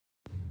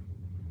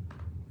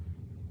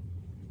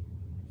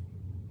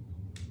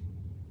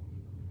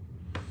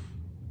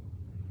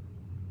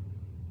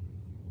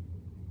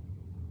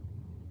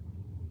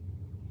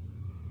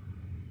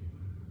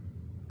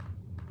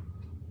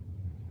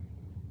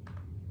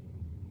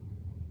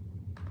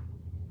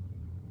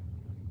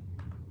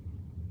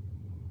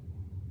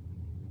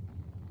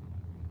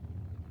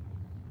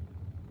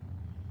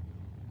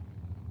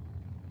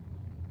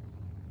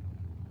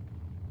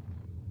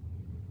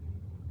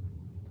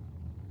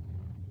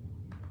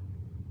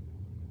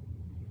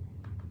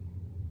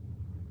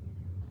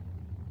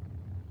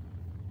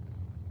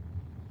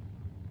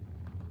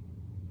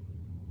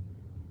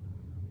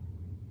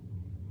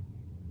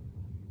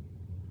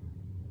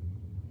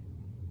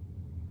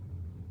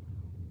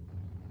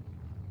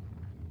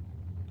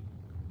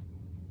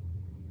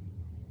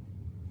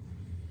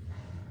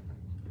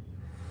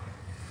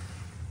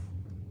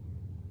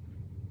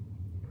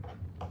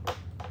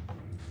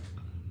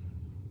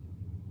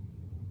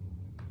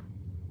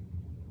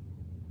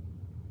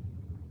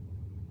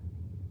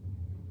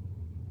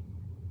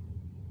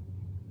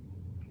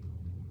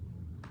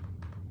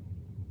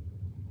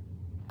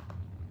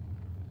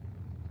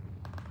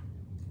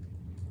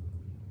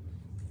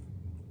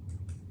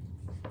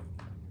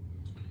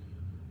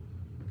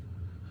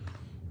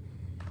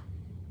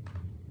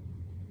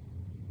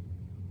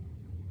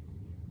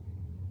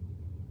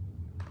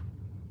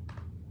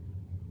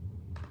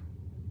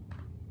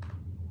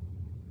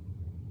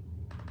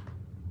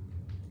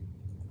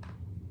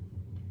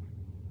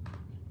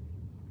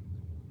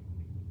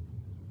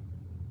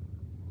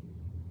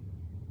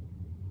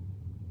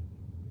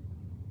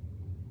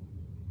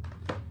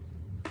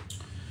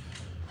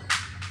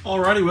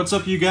Alrighty, what's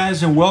up you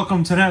guys, and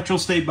welcome to Natural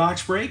State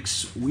Box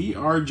Breaks. We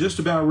are just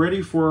about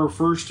ready for our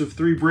first of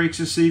 3 breaks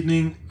this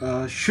evening.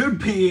 Should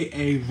be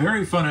a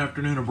very fun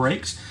afternoon of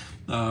breaks.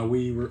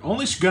 We were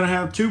only going to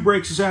have 2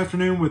 breaks this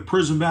afternoon with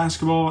Prizm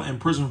basketball and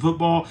Prizm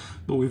football,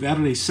 but we've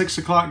added a 6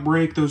 o'clock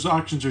break. Those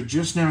auctions are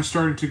just now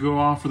starting to go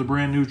off for the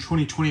brand new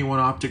 2021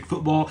 Optic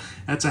football.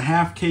 That's a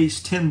half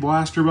case 10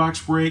 blaster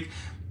box break,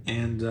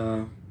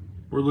 and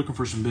we're looking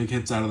for some big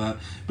hits out of that.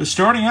 But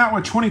starting out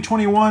with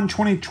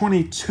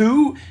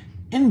 2021-2022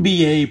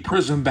 NBA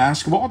Prizm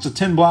basketball. It's a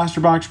 10 blaster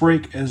box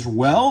break as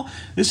well.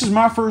 This is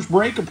my first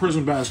break of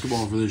Prizm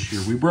basketball for this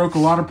year. We broke a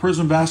lot of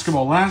Prizm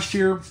basketball last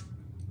year.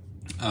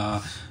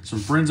 Some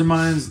friends of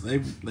mine,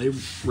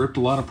 they've ripped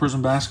a lot of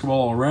Prizm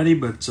basketball already,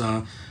 but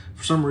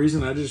for some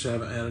reason I just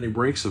haven't had any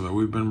breaks of it.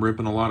 We've been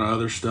ripping a lot of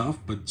other stuff,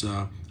 but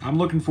I'm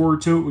looking forward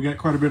to it. We got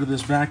quite a bit of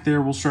this back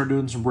there. We'll start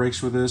doing some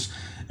breaks with this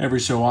every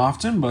so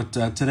often, but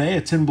today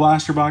a 10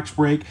 blaster box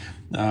break.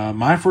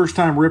 My first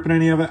time ripping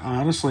any of it. I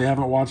honestly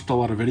haven't watched a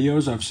lot of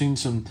videos. I've seen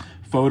some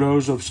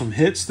photos of some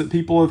hits that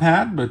people have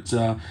had, but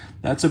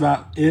that's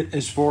about it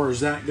as far as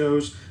that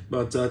goes.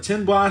 But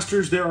 10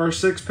 blasters, there are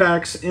 6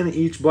 packs in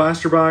each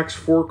blaster box,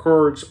 4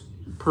 cards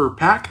per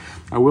pack.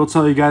 I will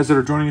tell you guys that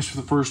are joining us for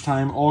the first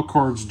time, all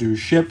cards do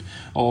ship.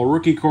 All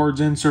rookie cards,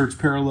 inserts,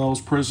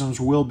 parallels,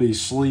 prisms will be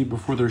sleeved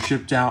before they're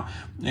shipped out,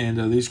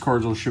 and these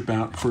cards will ship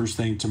out first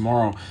thing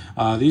tomorrow.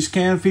 These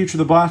can feature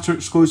the blaster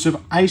exclusive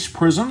ice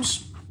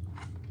prisms.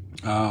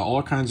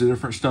 All kinds of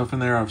different stuff in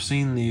there. I've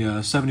seen the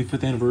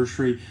 75th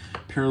anniversary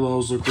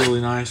parallels look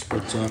really nice,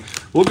 but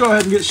we'll go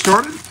ahead and get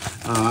started.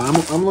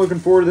 I'm looking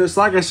forward to this.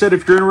 Like I said,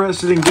 if you're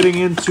interested in getting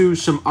into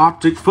some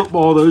Optic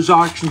football, those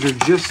auctions are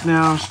just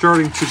now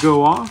starting to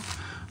go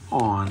off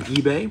on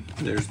eBay.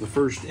 There's the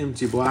first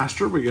empty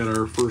blaster. We got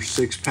our first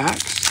 6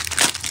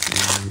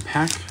 packs. And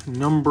pack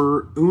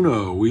number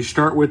uno. We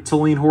start with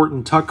Talene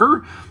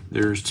Horton-Tucker.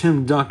 There's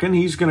Tim Duncan.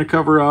 He's going to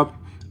cover up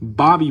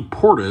Bobby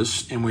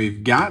Portis. And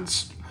we've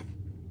got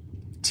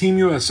Team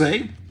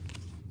USA,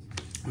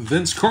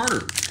 Vince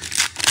Carter.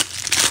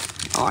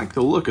 I like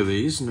the look of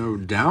these, no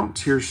doubt.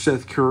 Here's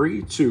Seth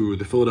Curry to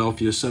the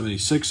Philadelphia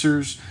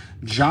 76ers.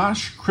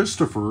 Josh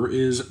Christopher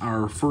is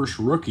our first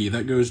rookie.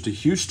 That goes to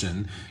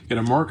Houston. Get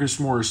a Marcus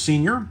Morris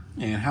Sr.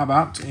 And how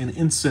about an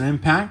instant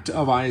impact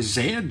of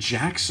Isaiah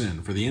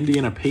Jackson for the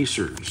Indiana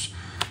Pacers.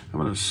 I'm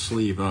going to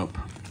sleeve up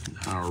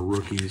our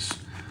rookies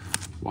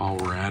while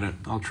we're at it.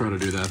 I'll try to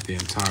do that the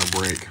entire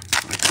break.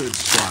 I could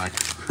slack.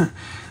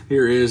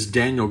 Here is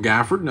Daniel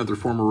Gafford, another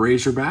former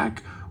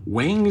Razorback.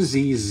 Wang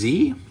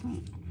ZZ.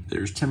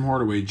 There's Tim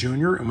Hardaway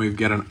Jr. And we've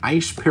got an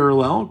ice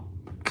parallel,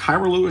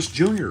 Kyra Lewis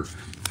Jr.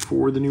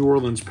 for the New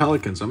Orleans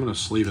Pelicans. I'm going to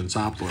sleeve and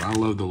top load. I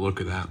love the look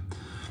of that.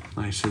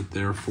 Nice hit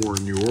there for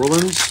New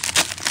Orleans.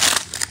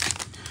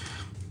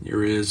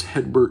 Here is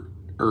Herbert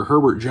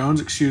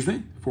Jones,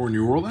 for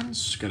New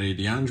Orleans. Got a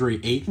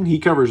DeAndre Ayton. He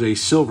covers a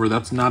silver.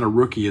 That's not a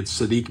rookie. It's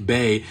Sadiq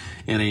Bey.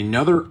 And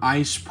another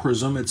ice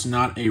prism. It's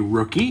not a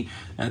rookie.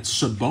 That's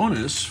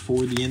Sabonis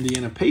for the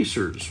Indiana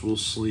Pacers. We'll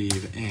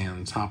sleeve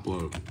and top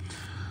load.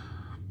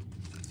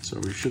 So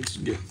we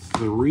should get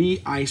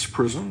 3 ice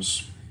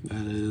prisms.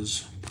 That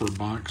is per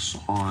box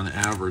on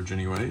average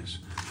anyways.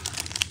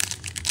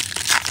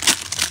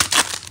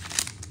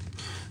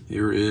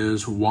 Here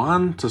is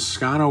Juan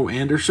Toscano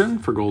Anderson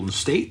for Golden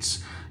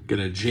States. Got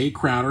a Jay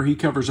Crowder. He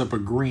covers up a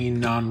green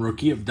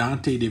non-rookie of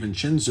Dante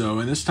DiVincenzo.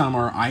 And this time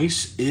our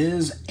ice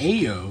is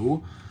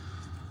Ayo,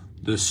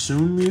 the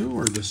Sunmu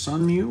or the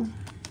Sunmu,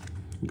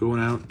 going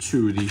out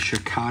to the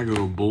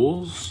Chicago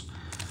Bulls.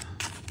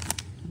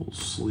 We'll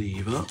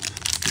sleeve up.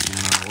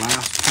 And our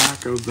last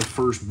pack of the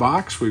first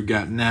box, we've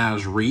got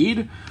Naz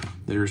Reid.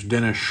 There's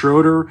Dennis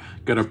Schroeder.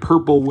 Got a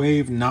purple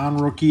wave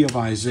non-rookie of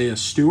Isaiah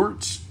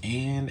Stewart.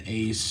 And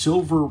a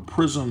silver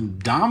prism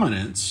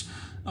dominance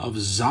of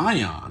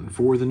Zion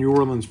for the New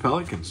Orleans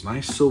Pelicans.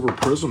 Nice silver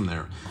prism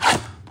there.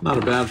 Not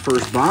a bad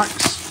first box.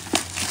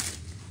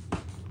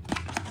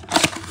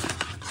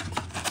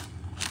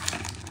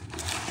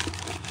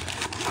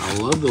 I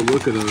love the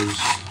look of those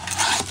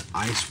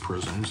ice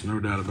prisms, no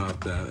doubt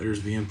about that.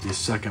 There's the empty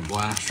second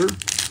blaster.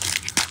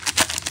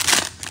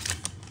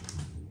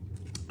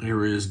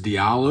 Here is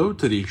Diallo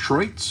to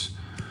Detroit.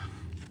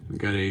 We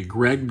got a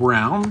Greg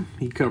Brown.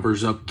 He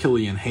covers up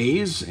Killian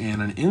Hayes,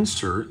 and an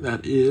insert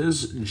that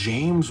is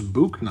James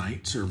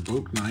Bouknight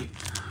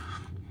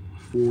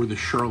for the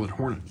Charlotte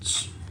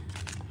Hornets.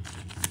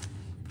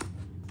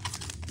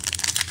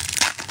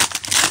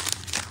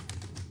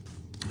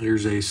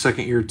 Here's a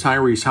second-year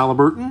Tyrese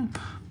Halliburton.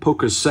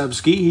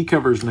 Pokasevsky, he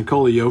covers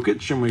Nikola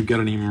Jokic, and we've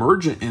got an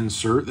emergent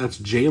insert. That's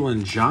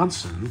Jalen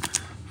Johnson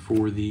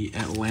for the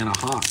Atlanta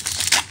Hawks.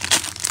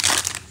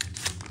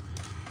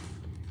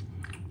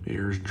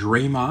 Here's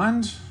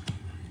Draymond.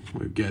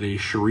 We've got a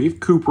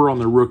Sharif Cooper on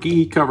the rookie.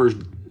 He covers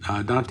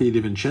Dante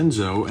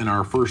DiVincenzo. And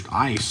our first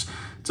ice,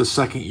 it's a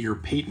second-year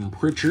Peyton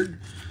Pritchard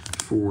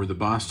for the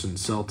Boston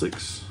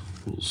Celtics.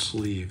 We'll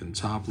sleeve and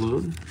top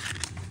load.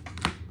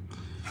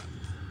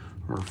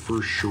 Our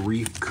first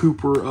Sharif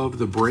Cooper of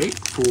the break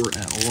for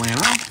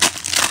Atlanta.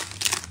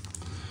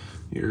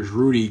 Here's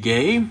Rudy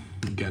Gay.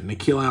 We've got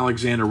Nikhil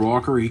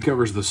Alexander-Walker. He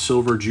covers the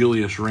silver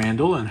Julius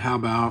Randle. And how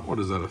about, what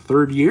is that, a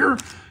third year?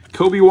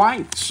 Kobe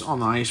White on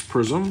the ice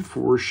prism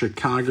for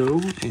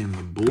Chicago and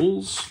the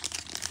Bulls.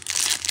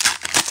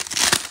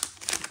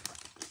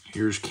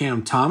 Here's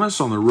Cam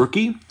Thomas on the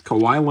rookie.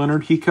 Kawhi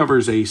Leonard, he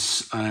covers a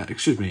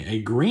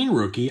green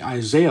rookie,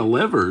 Isaiah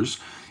Livers,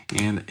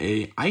 and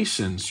a ice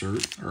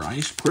insert, or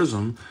ice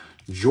prism,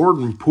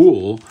 Jordan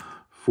Poole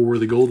for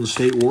the Golden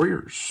State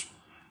Warriors.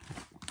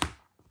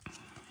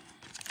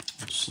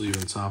 Sleeve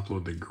and top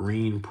load the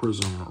green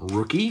prism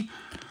rookie,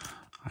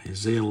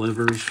 Isaiah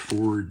Livers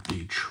for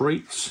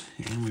Detroit,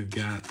 and we've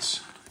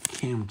got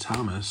Cam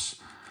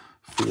Thomas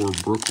for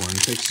Brooklyn.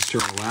 Takes us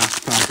to our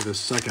last pack of this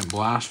second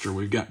blaster.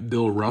 We've got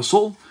Bill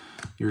Russell.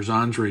 Here's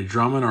Andre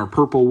Drummond, our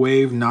purple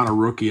wave, not a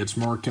rookie, it's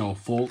Markelle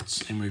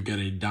Fultz, and we've got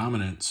a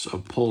dominance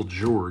of Paul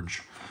George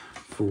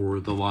for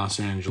the Los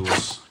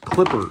Angeles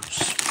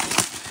Clippers.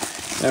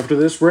 After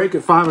this break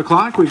at 5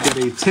 o'clock, we've got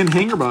a 10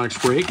 hanger box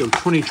break of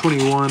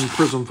 2021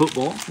 Prizm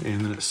football,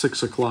 and then at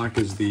 6 o'clock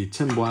is the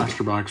 10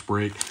 blaster box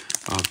break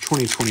of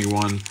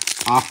 2021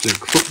 Optic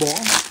football.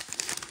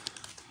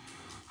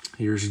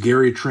 Here's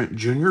Gary Trent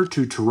Jr.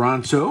 to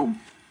Toronto.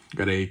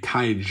 Got a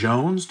Kai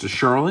Jones to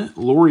Charlotte,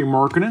 Lauri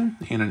Markkanen,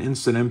 and an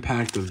instant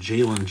impact of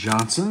Jalen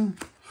Johnson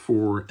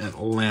for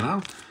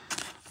Atlanta.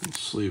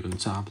 Sleeve and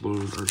top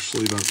load, or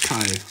sleeve up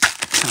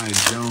Kai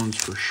Jones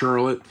for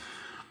Charlotte.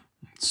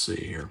 Let's see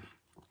here.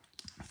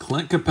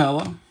 Clint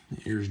Capella.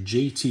 Here's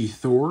JT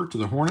Thor to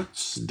the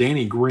Hornets.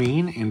 Danny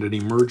Green and an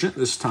emergent.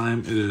 This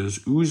time it is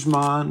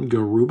Usman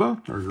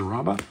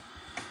Garuba.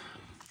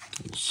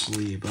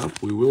 Sleeve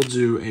up. We will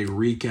do a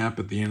recap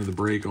at the end of the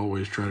break.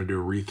 Always try to do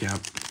a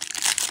recap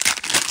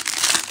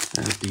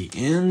at the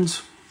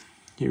end.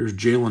 Here's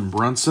Jalen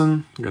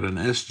Brunson. Got an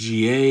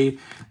SGA.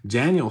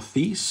 Daniel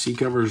Theis. He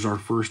covers our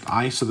first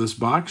ice of this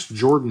box.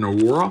 Jordan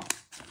Nwora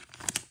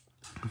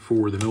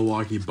for the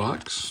Milwaukee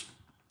Bucks.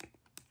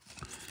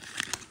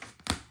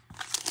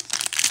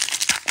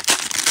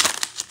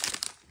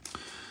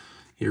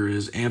 Here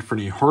is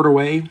Anthony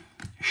Hardaway.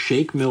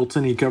 Shake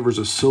Milton, he covers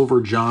a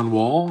silver John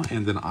Wall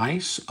and an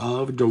ice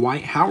of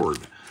Dwight Howard.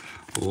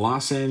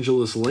 Los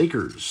Angeles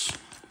Lakers.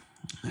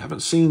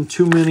 Haven't seen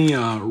too many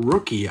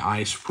rookie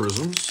ice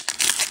prisms.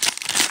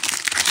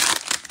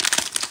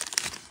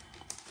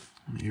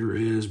 Here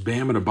is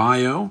Bam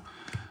Adebayo.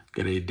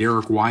 Got a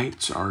Derek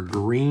White, our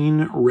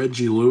green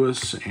Reggie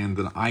Lewis, and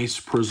an ice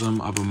prism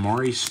of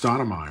Amari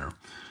Stoudemire.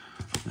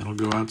 That'll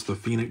go out to the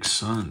Phoenix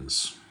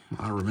Suns.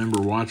 I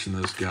remember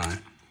watching this guy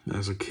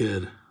as a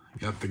kid.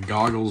 Got the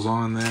goggles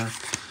on there.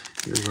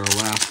 Here's our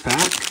last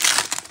pack.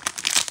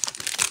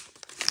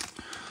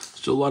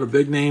 Still a lot of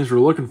big names we're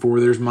looking for.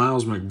 There's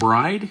Miles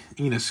McBride,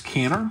 Enes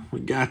Kanter. We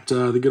got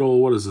the good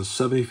old, what is this,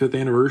 75th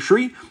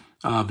anniversary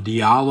of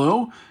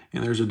Diallo.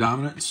 And there's a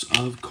dominance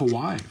of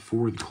Kawhi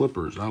for the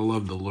Clippers. I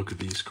love the look of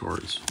these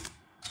cards.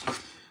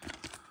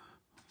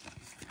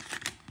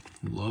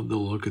 Love the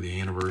look of the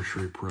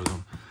anniversary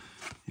prism.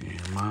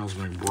 And Miles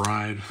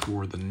McBride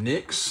for the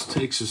Knicks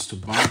takes us to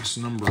box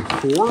number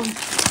 4.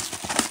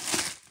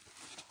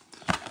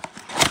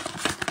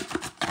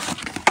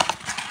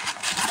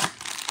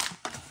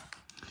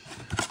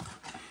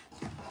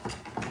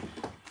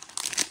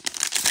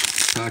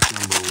 Pack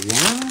number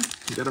 1.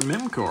 We got a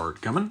mem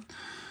card coming.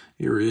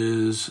 Here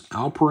is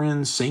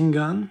Alperen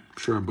Sengun. I'm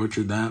sure I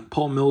butchered that.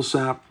 Paul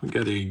Millsap. We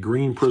got a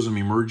green prism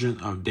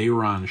emergent of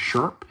Day'Ron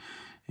Sharpe.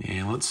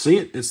 And let's see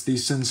it. It's the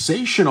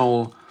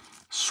sensational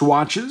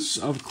swatches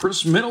of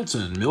Chris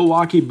Middleton,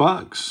 Milwaukee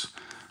Bucks.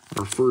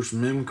 Our first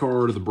mem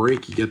card of the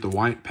break. You get the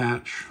white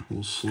patch.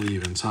 We'll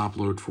sleeve and top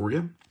load for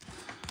you.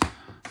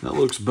 That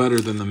looks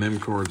better than the mem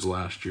cards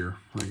last year.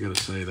 I gotta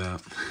say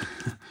that.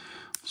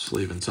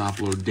 Sleeve and top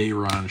load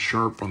Day'Ron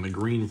Sharpe on the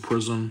green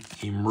prism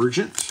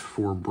emergent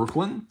for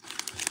Brooklyn.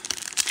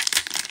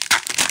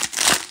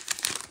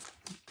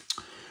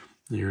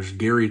 There's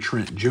Gary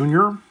Trent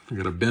Jr. We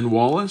got a Ben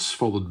Wallace,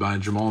 followed by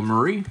Jamal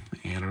Murray,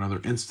 and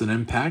another instant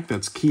impact.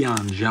 That's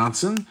Keon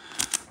Johnson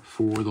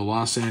for the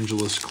Los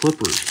Angeles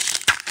Clippers.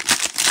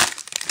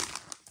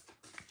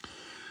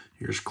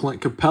 Here's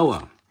Clint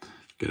Capella.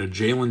 Got a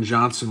Jalen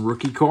Johnson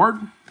rookie card.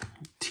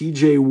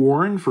 TJ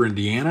Warren for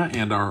Indiana,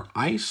 and our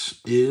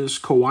ice is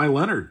Kawhi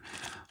Leonard,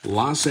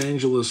 Los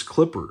Angeles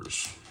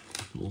Clippers.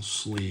 We'll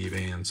sleeve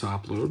and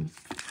top load.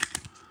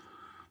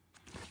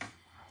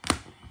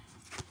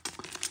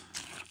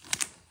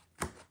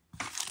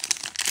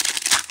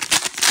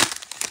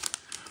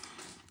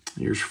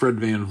 Here's Fred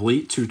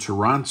VanVleet to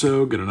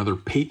Toronto. Got another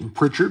Peyton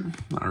Pritchard.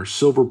 Our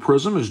silver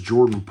prism is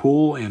Jordan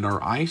Poole, and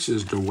our ice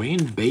is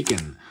Dwayne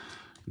Bacon,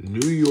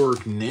 New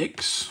York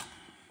Knicks.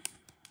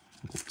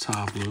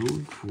 Top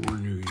load for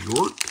New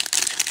York.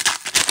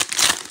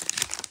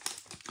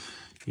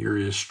 Here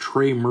is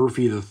Trey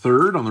Murphy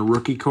III on the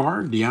rookie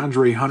card.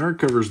 DeAndre Hunter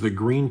covers the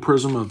green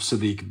prism of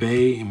Sadiq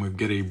Bey, and we've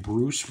got a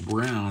Bruce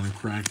Brown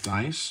cracked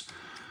ice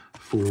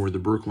for the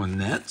Brooklyn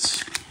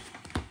Nets.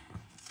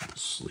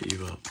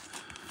 Sleeve up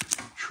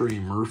Trey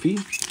Murphy.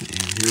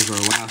 And here's our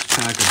last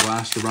pack of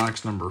blaster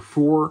box number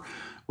 4.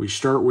 We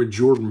start with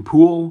Jordan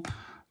Poole.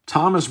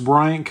 Thomas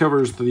Bryant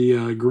covers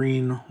the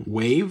green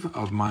wave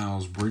of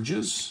Miles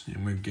Bridges.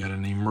 And we've got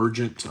an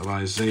emergent of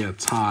Isaiah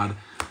Todd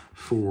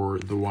for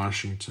the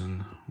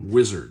Washington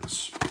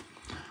Wizards.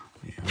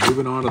 And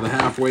moving on to the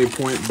halfway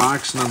point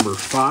box number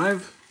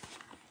 5.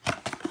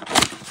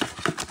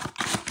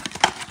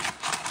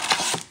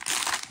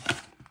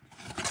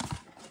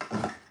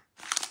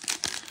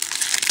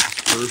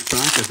 First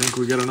pack, I think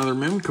we got another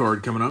mem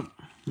card coming up.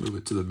 Move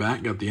it to the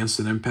back. Got the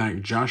Instant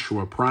Impact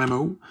Joshua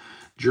Primo,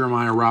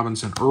 Jeremiah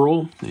Robinson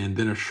Earl, and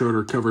Dennis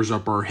Schroeder covers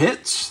up our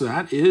hits.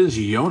 That is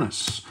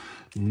Jonas.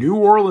 New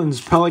Orleans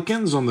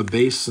Pelicans on the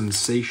base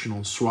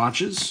sensational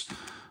swatches.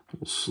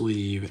 Full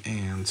sleeve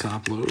and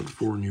top load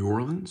for New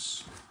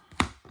Orleans.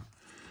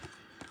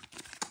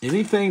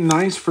 Anything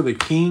nice for the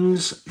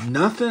Kings?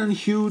 Nothing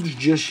huge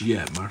just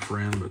yet, my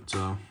friend, but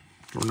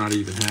we're not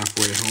even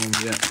halfway home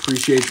yet.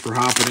 Appreciate you for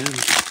hopping in.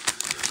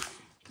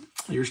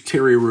 Here's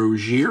Terry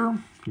Rozier.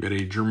 We've got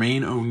a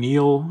Jermaine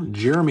O'Neal,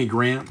 Jeremy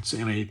Grant,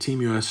 and a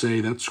Team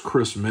USA. That's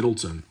Chris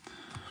Middleton.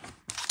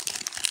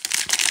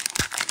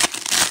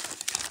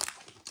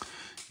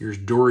 Here's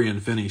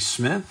Dorian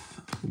Finney-Smith.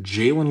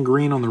 Jalen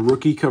Green on the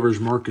rookie covers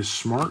Marcus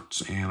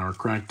Smart, and our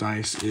cracked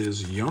ice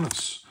is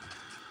Jonas.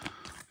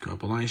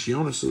 Couple nice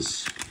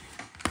Jonases.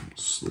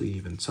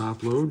 Sleeve and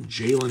top load.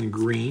 Jalen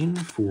Green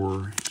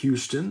for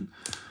Houston.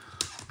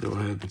 Go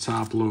ahead and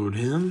top load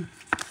him.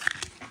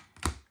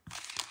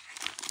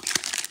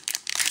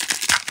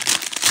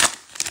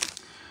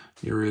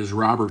 Here is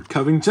Robert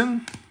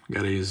Covington.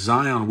 Got a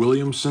Zion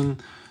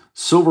Williamson,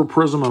 silver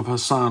prism of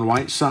Hassan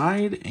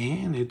Whiteside,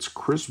 and it's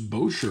Chris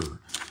Boucher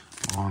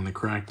on the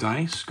cracked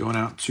ice, going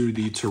out to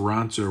the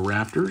Toronto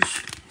Raptors.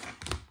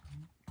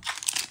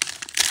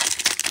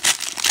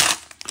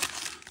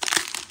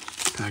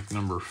 Pack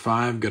number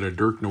 5, got a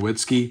Dirk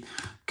Nowitzki.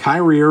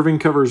 Kyrie Irving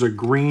covers a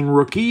green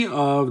rookie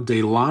of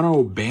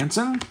Delano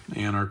Banton,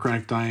 and our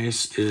cracked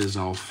ice is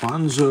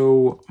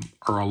Alonzo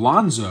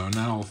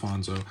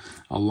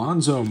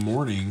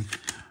Mourning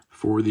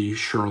for the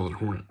Charlotte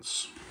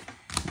Hornets.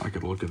 I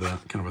could look at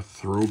that, kind of a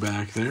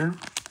throwback there.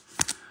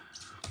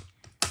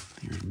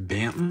 Here's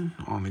Banton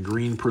on the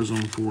green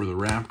prism for the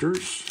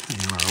Raptors.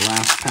 And our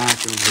last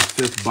pack of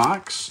the 5th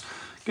box,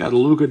 got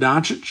Luka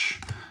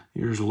Doncic.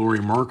 Here's Lauri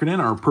Markkanen,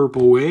 our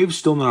purple wave,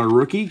 still not a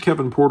rookie,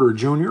 Kevin Porter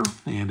Jr.,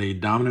 and a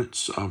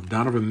dominance of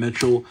Donovan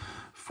Mitchell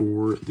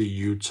for the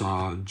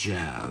Utah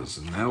Jazz.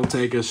 And that'll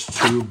take us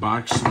to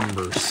box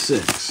number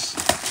 6.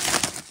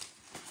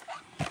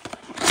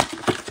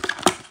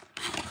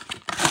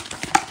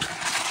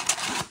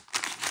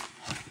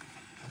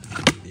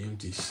 The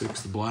empty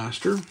 6th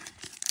blaster.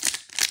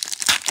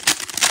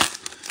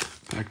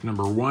 Pack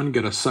number 1,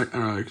 got a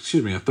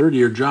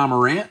third-year Ja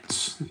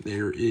Morant.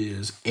 There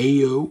is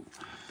Ayo.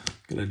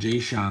 Got a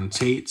Jayshawn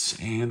Tate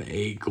and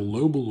a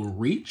global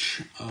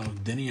reach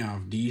of Denny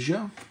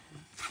Avdija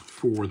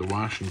for the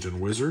Washington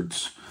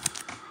Wizards.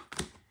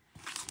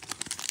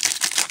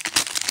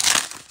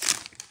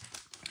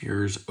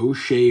 Here's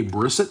O'Shea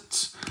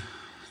Brissett.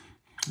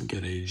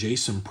 Get a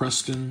Jason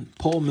Preston,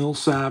 Paul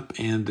Millsap,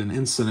 and an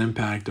Instant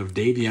Impact of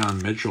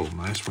Davion Mitchell.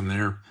 Nice one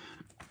there.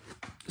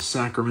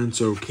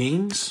 Sacramento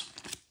Kings.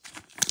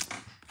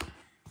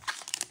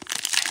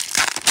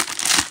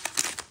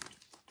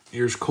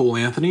 Here's Cole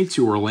Anthony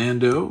to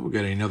Orlando. We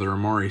got another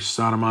Amari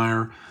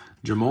Stoudemire,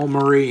 Jamal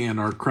Murray, and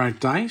our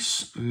cracked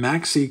ice,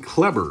 Maxi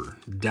Kleber,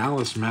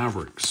 Dallas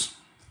Mavericks.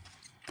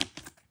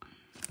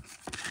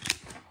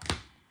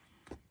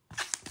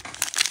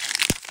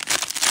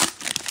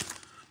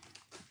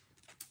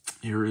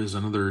 Here is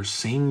another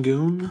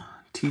Sengun,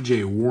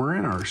 TJ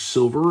Warren. Our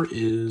silver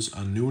is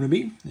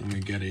Anunoby, and we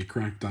get a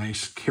cracked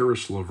ice,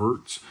 Karis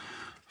LeVert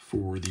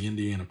for the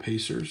Indiana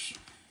Pacers.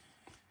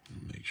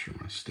 Make sure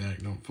my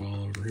stack don't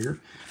fall over here.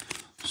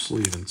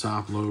 Sleeve and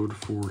top load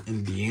for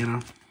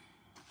Indiana.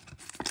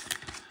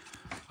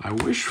 I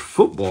wish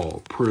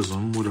football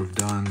Prizm would have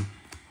done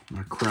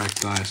a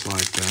cracked ice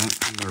like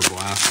that in their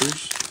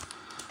blasters.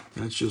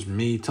 That's just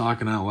me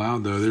talking out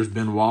loud, though. There's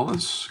Ben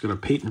Wallace. Got a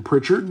Peyton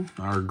Pritchard.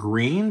 Our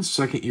green,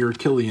 second-year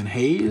Killian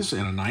Hayes.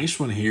 And a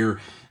nice one here,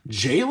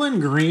 Jalen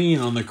Green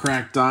on the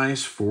cracked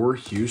ice for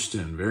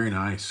Houston. Very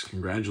nice.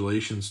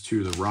 Congratulations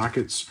to the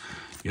Rockets.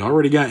 You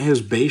already got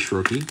his base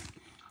rookie.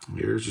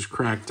 Here's his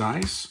cracked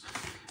ice.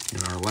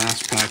 In our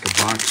last pack of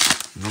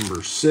box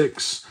number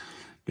 6,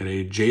 got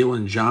a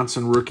Jalen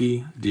Johnson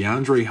rookie,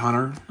 DeAndre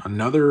Hunter,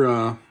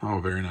 another,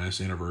 very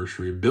nice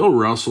anniversary, Bill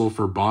Russell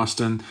for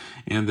Boston,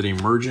 and an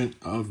emergent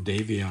of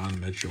Davion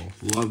Mitchell.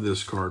 Love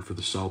this card for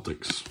the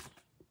Celtics.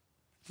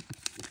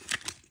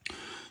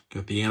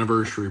 Got the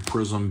anniversary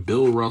Prizm,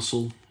 Bill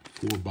Russell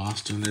for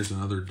Boston. There's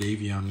another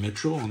Davion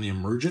Mitchell on the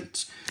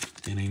emergent,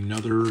 and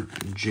another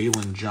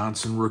Jalen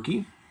Johnson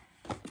rookie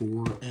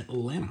for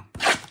Atlanta.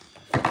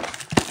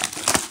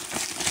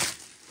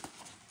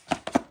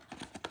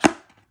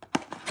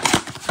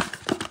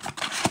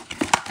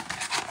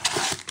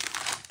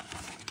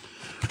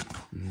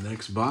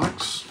 Next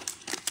box,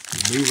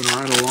 moving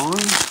right along.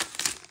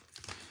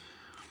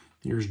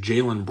 Here's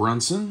Jalen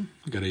Brunson.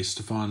 We've got a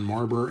Stephon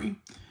Marbury.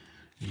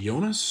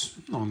 Jonas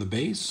on the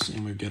base.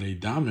 And we've got a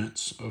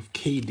dominance of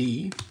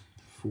KD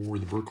for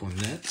the Brooklyn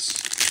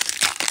Nets.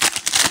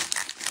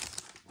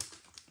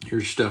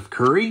 Here's Steph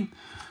Curry.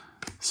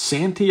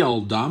 Santi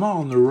Aldama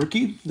on the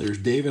rookie. There's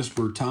Davis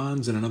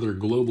Bertans and another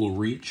global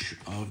reach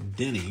of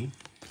Denny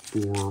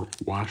for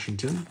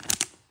Washington.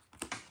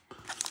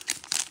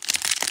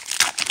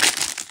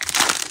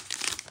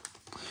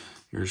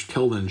 Here's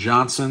Keldon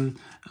Johnson,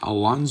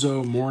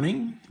 Alonzo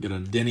Mourning, got a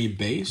Denny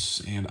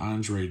base, and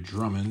Andre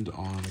Drummond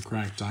on the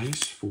cracked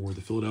ice for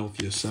the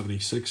Philadelphia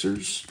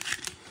 76ers.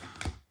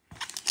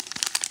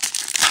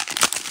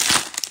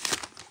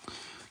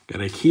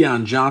 Got a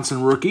Keon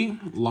Johnson rookie.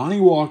 Lonnie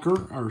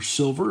Walker, our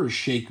silver, is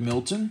Shake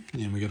Milton.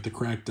 And we got the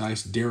cracked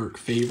ice Derek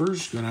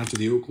Favors going out to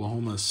the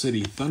Oklahoma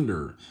City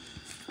Thunder.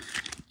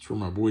 It's where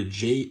my boy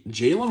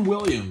Jalen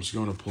Williams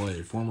going to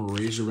play, former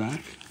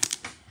Razorback.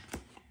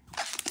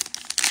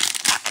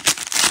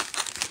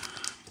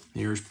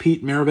 Here's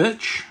Pete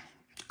Maravich.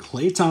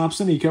 Klay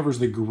Thompson, he covers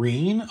the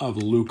green of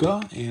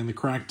Luka, and the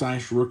cracked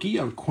ice rookie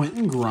of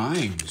Quentin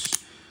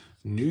Grimes.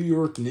 New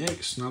York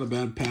Knicks, not a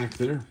bad pack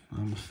there.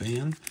 I'm a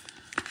fan.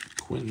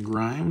 Quentin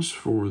Grimes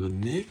for the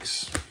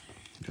Knicks.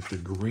 Got the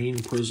green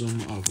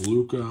Prizm of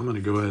Luka. I'm going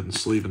to go ahead and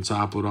sleeve and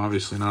top load.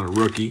 Obviously not a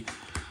rookie.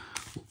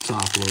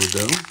 Top load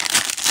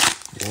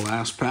though.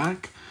 Last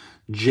pack.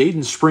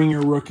 Jaden Springer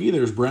rookie.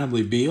 There's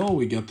Bradley Beal.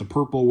 We got the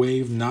Purple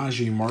Wave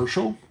Najee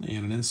Marshall.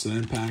 And an instant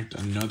impact,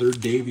 another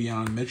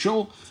Davion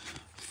Mitchell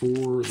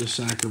for the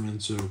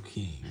Sacramento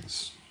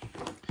Kings.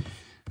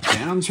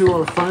 Down to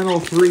our final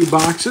 3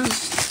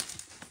 boxes.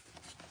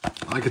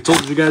 Like I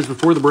told you guys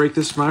before the break,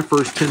 this is my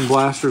first 10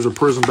 blasters of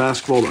Prizm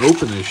basketball to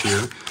open this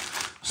year.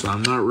 So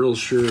I'm not real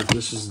sure if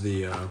this is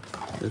the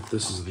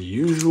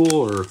usual,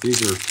 or if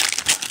these are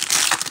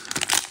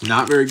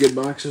not very good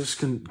boxes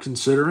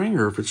considering,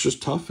 or if it's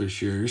just tough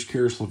this year. Here's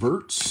Karis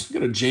LeVert's.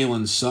 Got a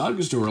Jalen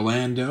Suggs to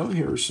Orlando,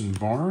 Harrison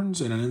Barnes,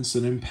 and an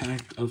instant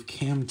impact of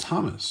Cam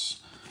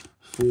Thomas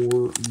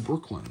for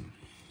Brooklyn.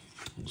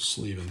 We'll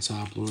sleeve and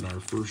top load our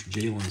first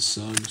Jalen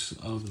Suggs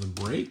of the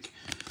break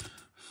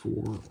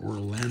for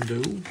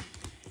Orlando.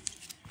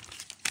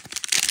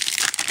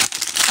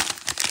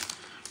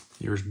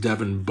 Here's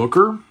Devin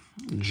Booker.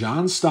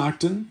 John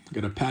Stockton,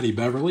 got a Patty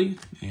Beverly,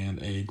 and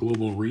a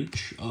global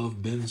reach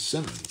of Ben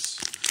Simmons.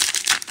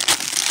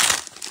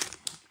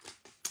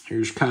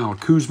 Here's Kyle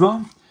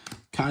Kuzma.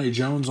 Kai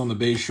Jones on the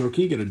base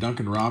rookie, got a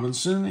Duncan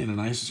Robinson, and a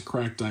nice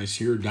cracked ice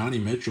here, Donnie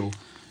Mitchell,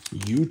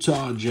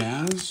 Utah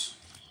Jazz.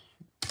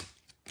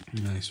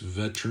 Nice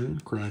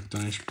veteran cracked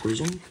ice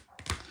Prizm.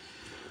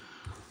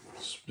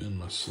 Spin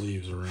my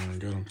sleeves around and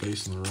got them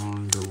facing the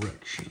wrong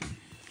direction.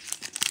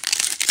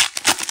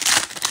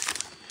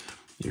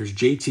 Here's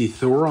JT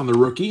Thor on the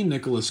rookie.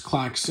 Nicholas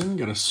Claxton.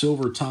 Got a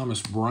silver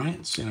Thomas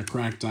Bryant and a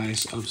cracked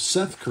ice of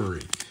Seth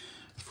Curry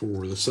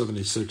for the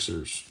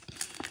 76ers.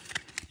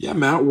 Yeah,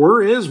 Matt,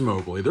 where is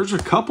Mobley? There's a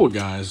couple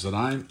guys that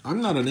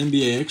I'm not an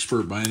NBA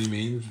expert by any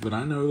means, but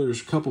I know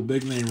there's a couple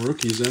big-name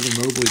rookies,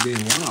 Evan Mobley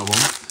being one of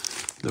them,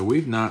 that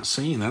we've not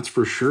seen. That's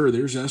for sure.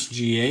 There's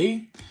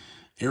SGA.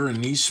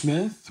 Aaron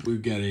Nesmith.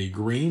 We've got a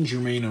green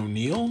Jermaine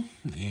O'Neal.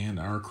 And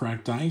our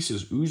cracked ice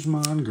is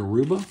Usman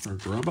Garuba,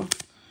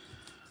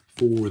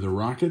 for the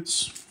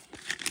Rockets.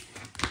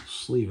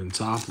 Sleeve and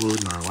top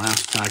load in our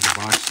last pack of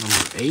box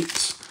number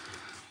 8.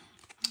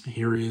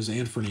 Here is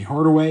Anthony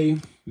Hardaway,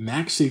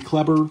 Maxi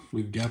Kleber.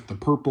 We've got the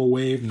Purple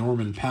Wave,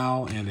 Norman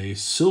Powell, and a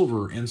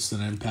silver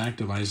instant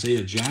impact of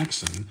Isaiah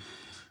Jackson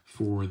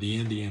for the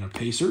Indiana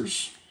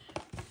Pacers.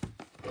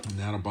 And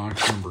now to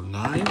box number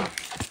 9.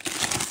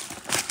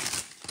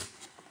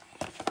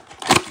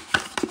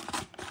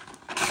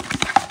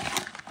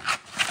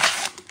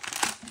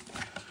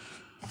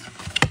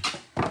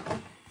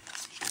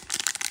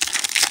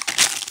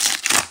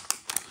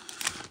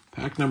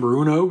 Pack number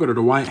 1, go to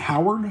Dwight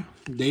Howard,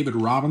 David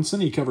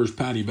Robinson, he covers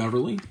Patty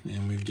Beverly,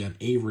 and we've got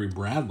Avery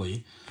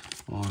Bradley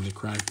on the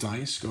cracked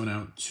ice going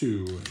out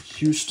to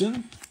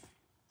Houston.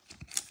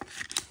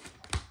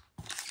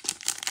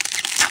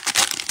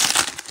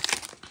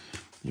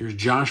 Here's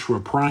Joshua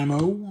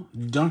Primo,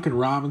 Duncan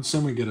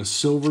Robinson, we get a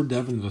silver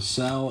Devin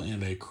Vassell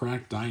and a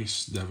cracked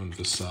ice Devin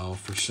Vassell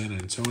for San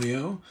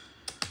Antonio.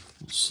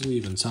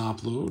 Sleeve and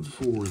top load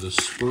for the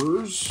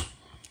Spurs.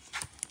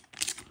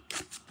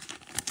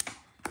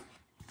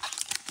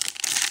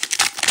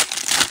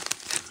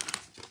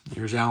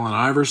 Here's Allen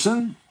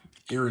Iverson,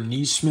 Aaron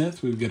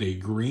Nesmith. We've got a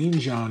green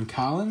John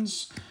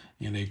Collins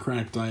and a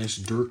cracked ice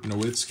Dirk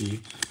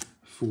Nowitzki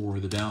for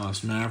the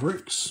Dallas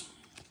Mavericks.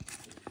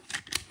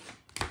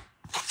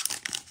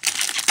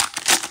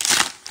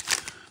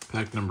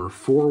 Pack number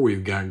 4,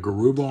 we've got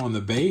Garuba on the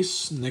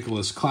base,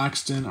 Nicholas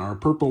Claxton. Our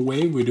Purple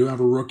Wave, we do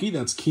have a rookie.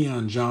 That's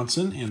Keon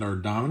Johnson. And our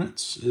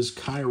dominance is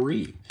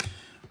Kyrie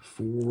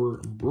for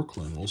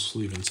Brooklyn. We'll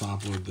sleeve and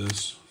top load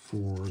this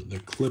for the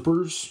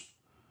Clippers.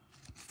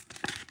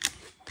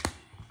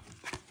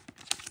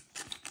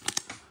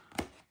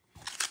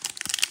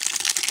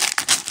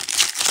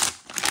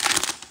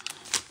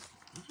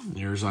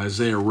 There's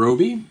Isaiah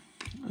Roby,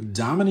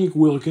 Dominique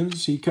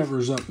Wilkins, he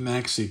covers up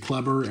Maxi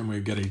Kleber, and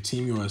we've got a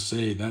Team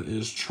USA. That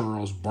is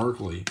Charles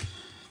Barkley.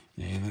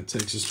 And that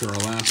takes us to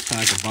our last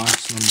pack of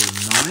box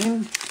number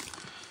 9.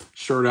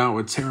 Start out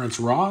with Terrence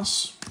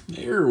Ross.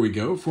 There we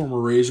go. Former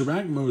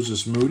Razorback,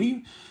 Moses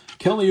Moody.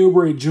 Kelly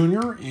Oubre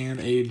Jr. and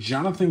a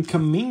Jonathan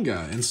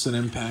Kuminga Instant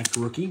Impact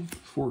rookie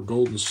for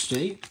Golden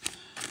State.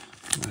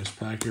 Nice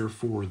pack here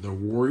for the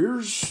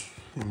Warriors.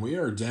 And we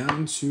are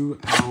down to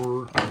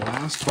our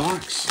last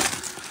box.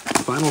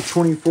 Final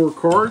 24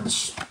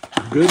 cards.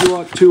 Good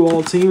luck to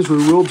all teams. We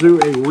will do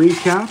a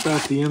recap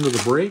at the end of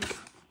the break.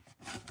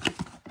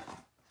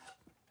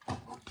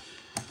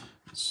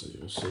 Let's see.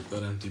 We'll set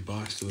that empty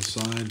box to the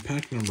side.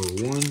 Pack number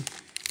 1.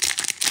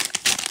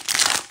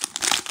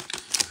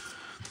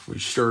 We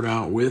start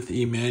out with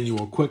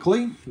Emmanuel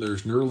Quickly.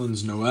 There's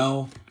Nerlens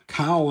Noel,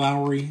 Kyle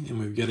Lowry, and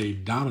we've got a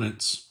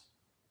Dominance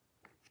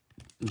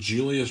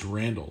Julius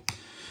Randle.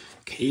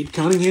 Cade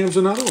Cunningham's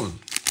another one.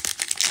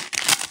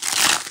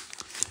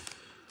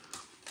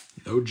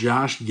 No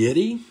Josh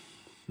Giddey.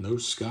 No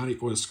Scotty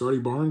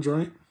Barnes,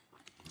 right?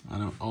 I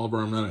know,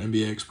 Oliver, I'm not an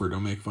NBA expert.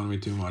 Don't make fun of me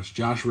too much.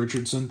 Josh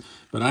Richardson.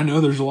 But I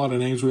know there's a lot of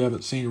names we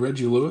haven't seen.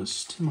 Reggie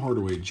Lewis, Tim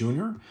Hardaway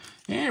Jr.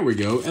 There we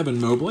go.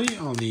 Evan Mobley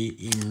on the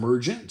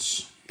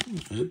Emergence.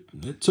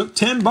 It took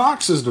 10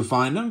 boxes to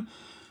find him.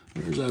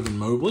 There's Evan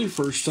Mobley.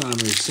 First time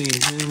we've seen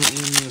him in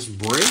this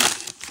break.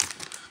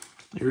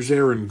 There's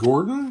Aaron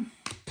Gordon.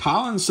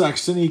 Colin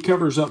Sexton. He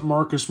covers up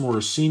Marcus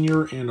Morris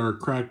Sr. and our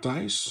cracked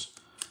ice.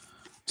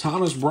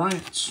 Thomas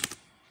Bryant.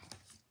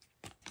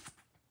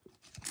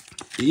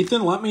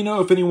 Ethan, let me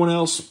know if anyone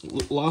else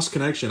lost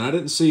connection. I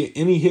didn't see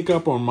any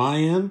hiccup on my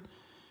end,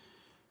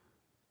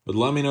 but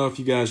let me know if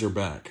you guys are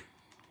back.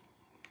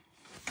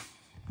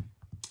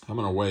 I'm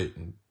going to wait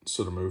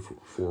instead of move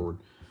forward.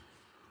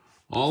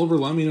 Oliver,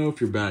 let me know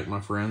if you're back, my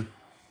friend,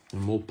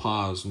 and we'll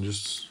pause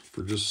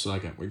for just a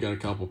second. We got a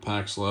couple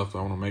packs left.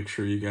 I want to make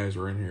sure you guys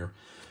are in here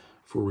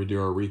before we do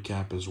our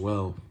recap as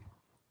well.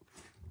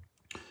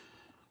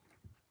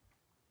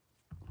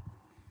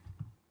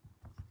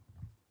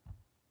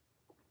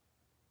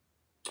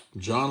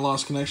 John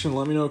lost connection.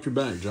 Let me know if you're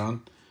back,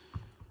 John.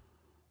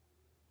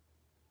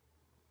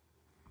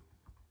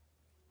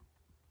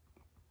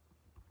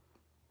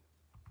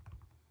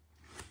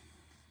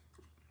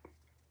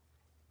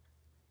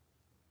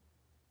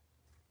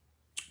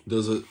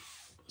 Does it,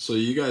 so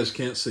you guys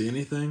can't see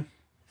anything?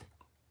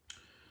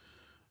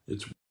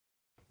 It's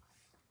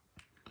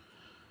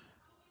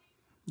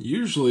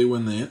usually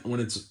when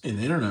it's an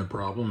internet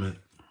problem.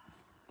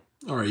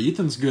 All right,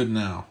 Ethan's good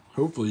now.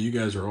 Hopefully you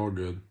guys are all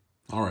good.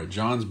 All right,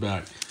 John's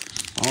back.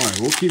 All right,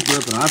 we'll keep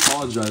ripping. I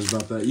apologize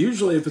about that.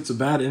 Usually if it's a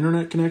bad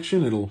internet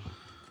connection, it'll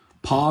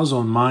pause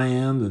on my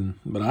end,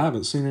 but I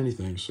haven't seen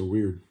anything, so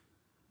weird.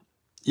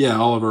 Yeah,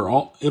 Oliver,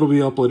 it'll be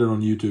uploaded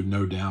on YouTube,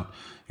 no doubt.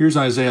 Here's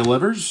Isaiah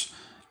Livers.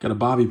 Got a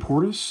Bobby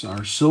Portis.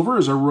 Our silver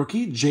is a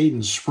rookie,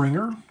 Jaden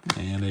Springer,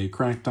 and a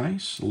cracked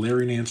ice,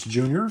 Larry Nance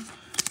Jr.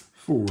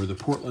 for the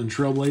Portland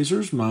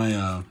Trailblazers.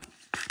 My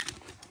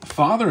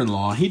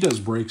father-in-law, he does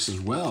breaks as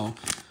well,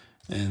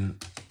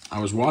 and I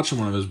was watching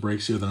one of his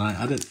breaks the other night.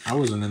 I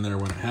wasn't in there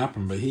when it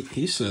happened, but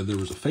he said there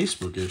was a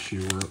Facebook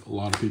issue where a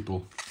lot of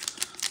people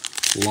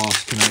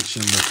lost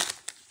connection.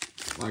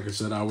 But like I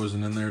said, I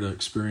wasn't in there to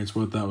experience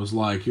what that was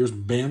like. Here's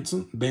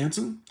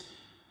Banson.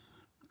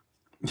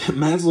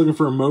 Matt's looking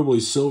for a Mobley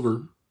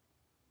silver.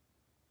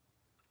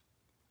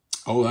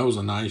 Oh, that was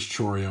a nice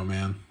Chorio,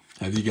 man.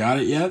 Have you got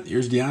it yet?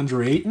 Here's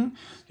DeAndre Ayton.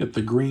 Got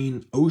the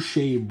green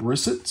O'Shea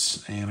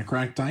Brissets and a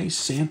cracked ice,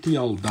 Santi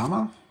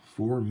Aldama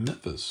for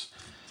Memphis.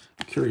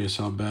 Curious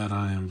how bad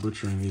I am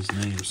butchering these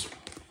names.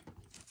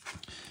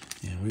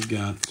 And we've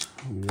got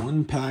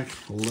one pack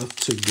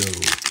left to go.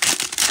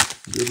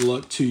 Good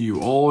luck to you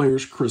all.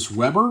 Here's Chris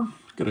Webber.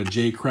 Got a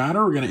Jay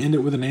Crowder. We're going to end it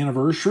with an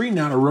anniversary.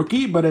 Not a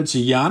rookie, but it's a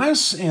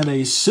Giannis and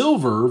a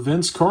silver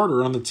Vince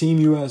Carter on the Team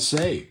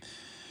USA.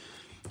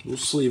 We'll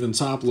sleeve and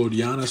top load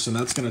Giannis, and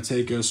that's going to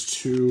take us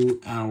to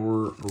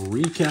our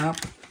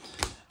recap.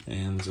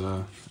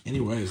 And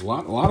anyways, a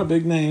lot of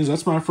big names.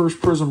 That's my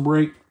first Prizm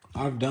break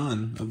I've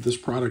done of this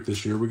product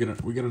this year. We got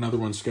another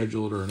one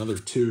scheduled, or another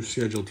 2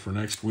 scheduled for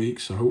next week,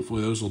 so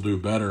hopefully those will do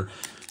better.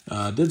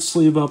 Did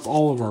sleeve up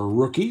all of our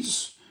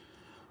rookies.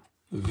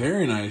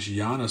 Very nice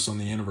Giannis on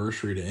the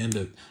anniversary to end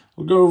it.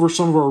 We'll go over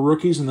some of our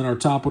rookies and then our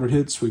top-loaded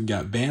hits. We've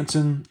got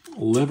Banton,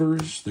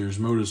 Livers. There's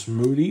Modus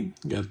Moody.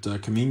 Got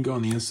Kuminga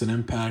on the Instant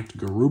Impact,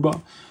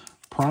 Garuba.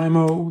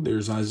 Primo.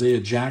 There's Isaiah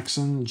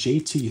Jackson,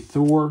 JT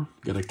Thor.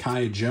 Got a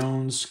Kai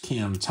Jones,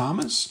 Cam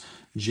Thomas.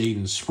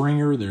 Jaden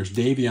Springer. There's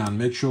Davion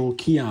Mitchell,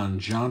 Keon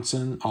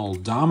Johnson,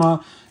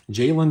 Aldama.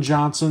 Jalen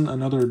Johnson,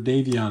 another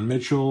Davion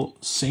Mitchell.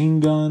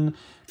 Sengun,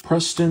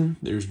 Preston.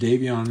 There's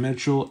Davion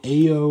Mitchell,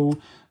 Ayo.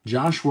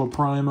 Joshua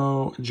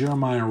Primo,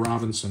 Jeremiah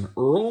Robinson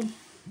Earl.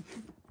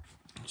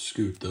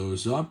 Scoot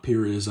those up.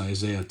 Here is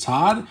Isaiah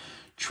Todd,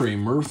 Trey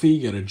Murphy,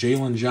 got a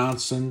Jalen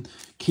Johnson,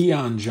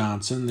 Keon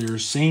Johnson.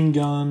 There's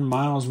Sengun,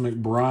 Miles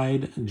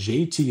McBride,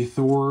 JT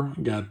Thor,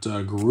 got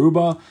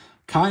Garuba,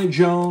 Kai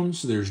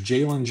Jones, there's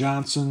Jalen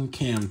Johnson,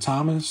 Cam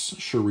Thomas,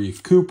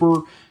 Sharif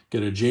Cooper,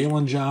 got a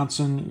Jalen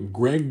Johnson,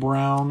 Greg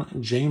Brown,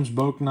 James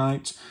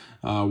Bouknight,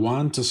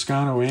 Juan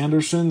Toscano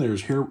Anderson,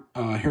 there's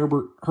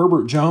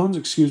Herbert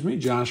Jones,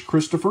 Josh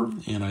Christopher,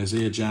 and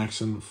Isaiah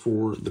Jackson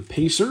for the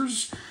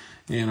Pacers.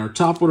 And our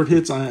top-loaded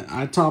hits,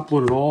 I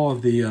top-loaded all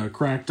of the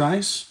cracked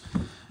dice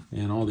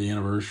and all the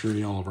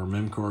anniversary, all of our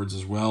mem cards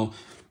as well.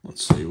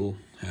 Let's see, we'll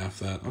half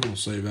that. I'm going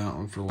to save that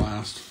one for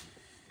last.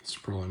 It's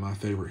probably my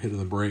favorite hit of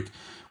the break.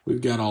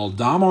 We've got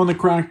Aldama on the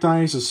cracked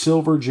dice, a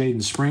silver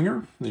Jaden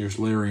Springer. There's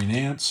Larry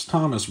Nance,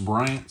 Thomas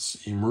Bryant,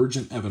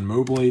 Emergent Evan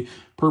Mobley,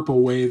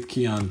 Purple Wave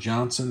Keon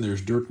Johnson.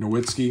 There's Dirk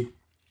Nowitzki,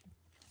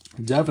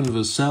 Devin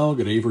Vassell,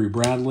 got Avery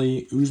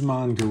Bradley,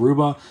 Usman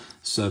Garuba,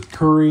 Seth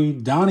Curry,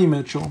 Donnie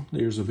Mitchell.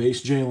 There's a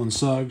base Jalen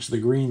Suggs, the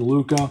green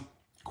Luka,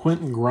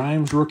 Quentin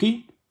Grimes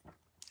rookie,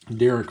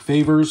 Derek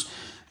Favors.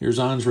 There's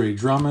Andre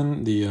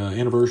Drummond, the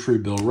anniversary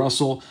Bill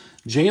Russell,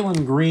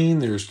 Jalen Green.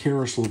 There's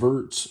Karis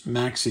LeVert,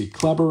 Maxi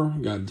Kleber,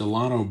 got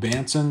Delano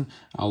Banton,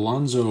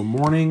 Alonzo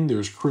Mourning.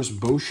 There's Chris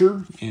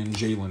Boucher and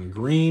Jalen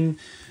Green.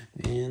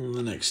 In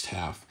the next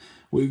half,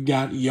 we've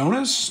got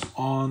Jonas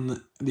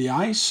on the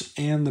ice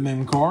and the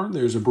mem card.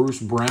 There's a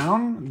Bruce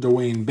Brown,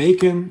 Dwayne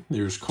Bacon.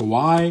 There's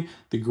Kawhi,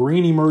 the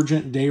green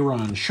Emergent,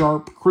 Day'Ron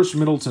Sharp, Chris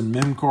Middleton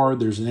mem card.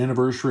 There's an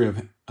anniversary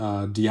of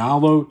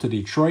Diallo to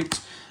Detroit.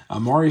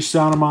 Amari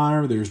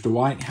Stoudemire, there's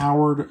Dwight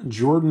Howard,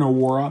 Jordan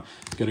Nwora,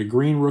 got a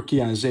green rookie,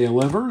 Isaiah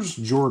Livers,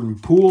 Jordan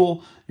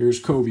Poole,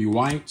 here's Kobe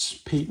White,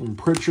 Peyton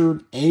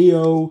Pritchard,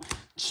 Ayo,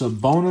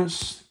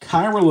 Sabonis,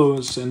 Kyra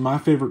Lewis, and my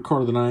favorite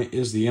card of the night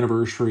is the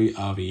anniversary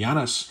of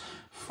Giannis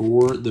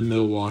for the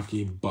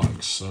Milwaukee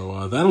Bucks.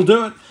 So that'll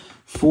do it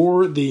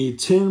for the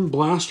 10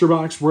 blaster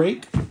box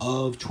break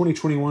of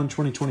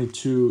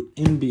 2021-2022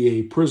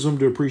 NBA Prizm.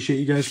 Do appreciate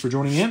you guys for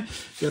joining in.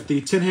 Got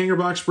the 10 hanger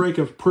box break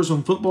of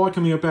Prizm football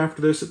coming up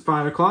after this at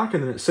 5 o'clock,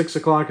 and then at 6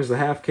 o'clock is the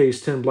half case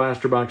 10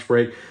 blaster box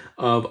break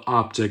of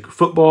Optic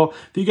football.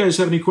 If you guys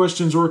have any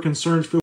questions or concerns, feel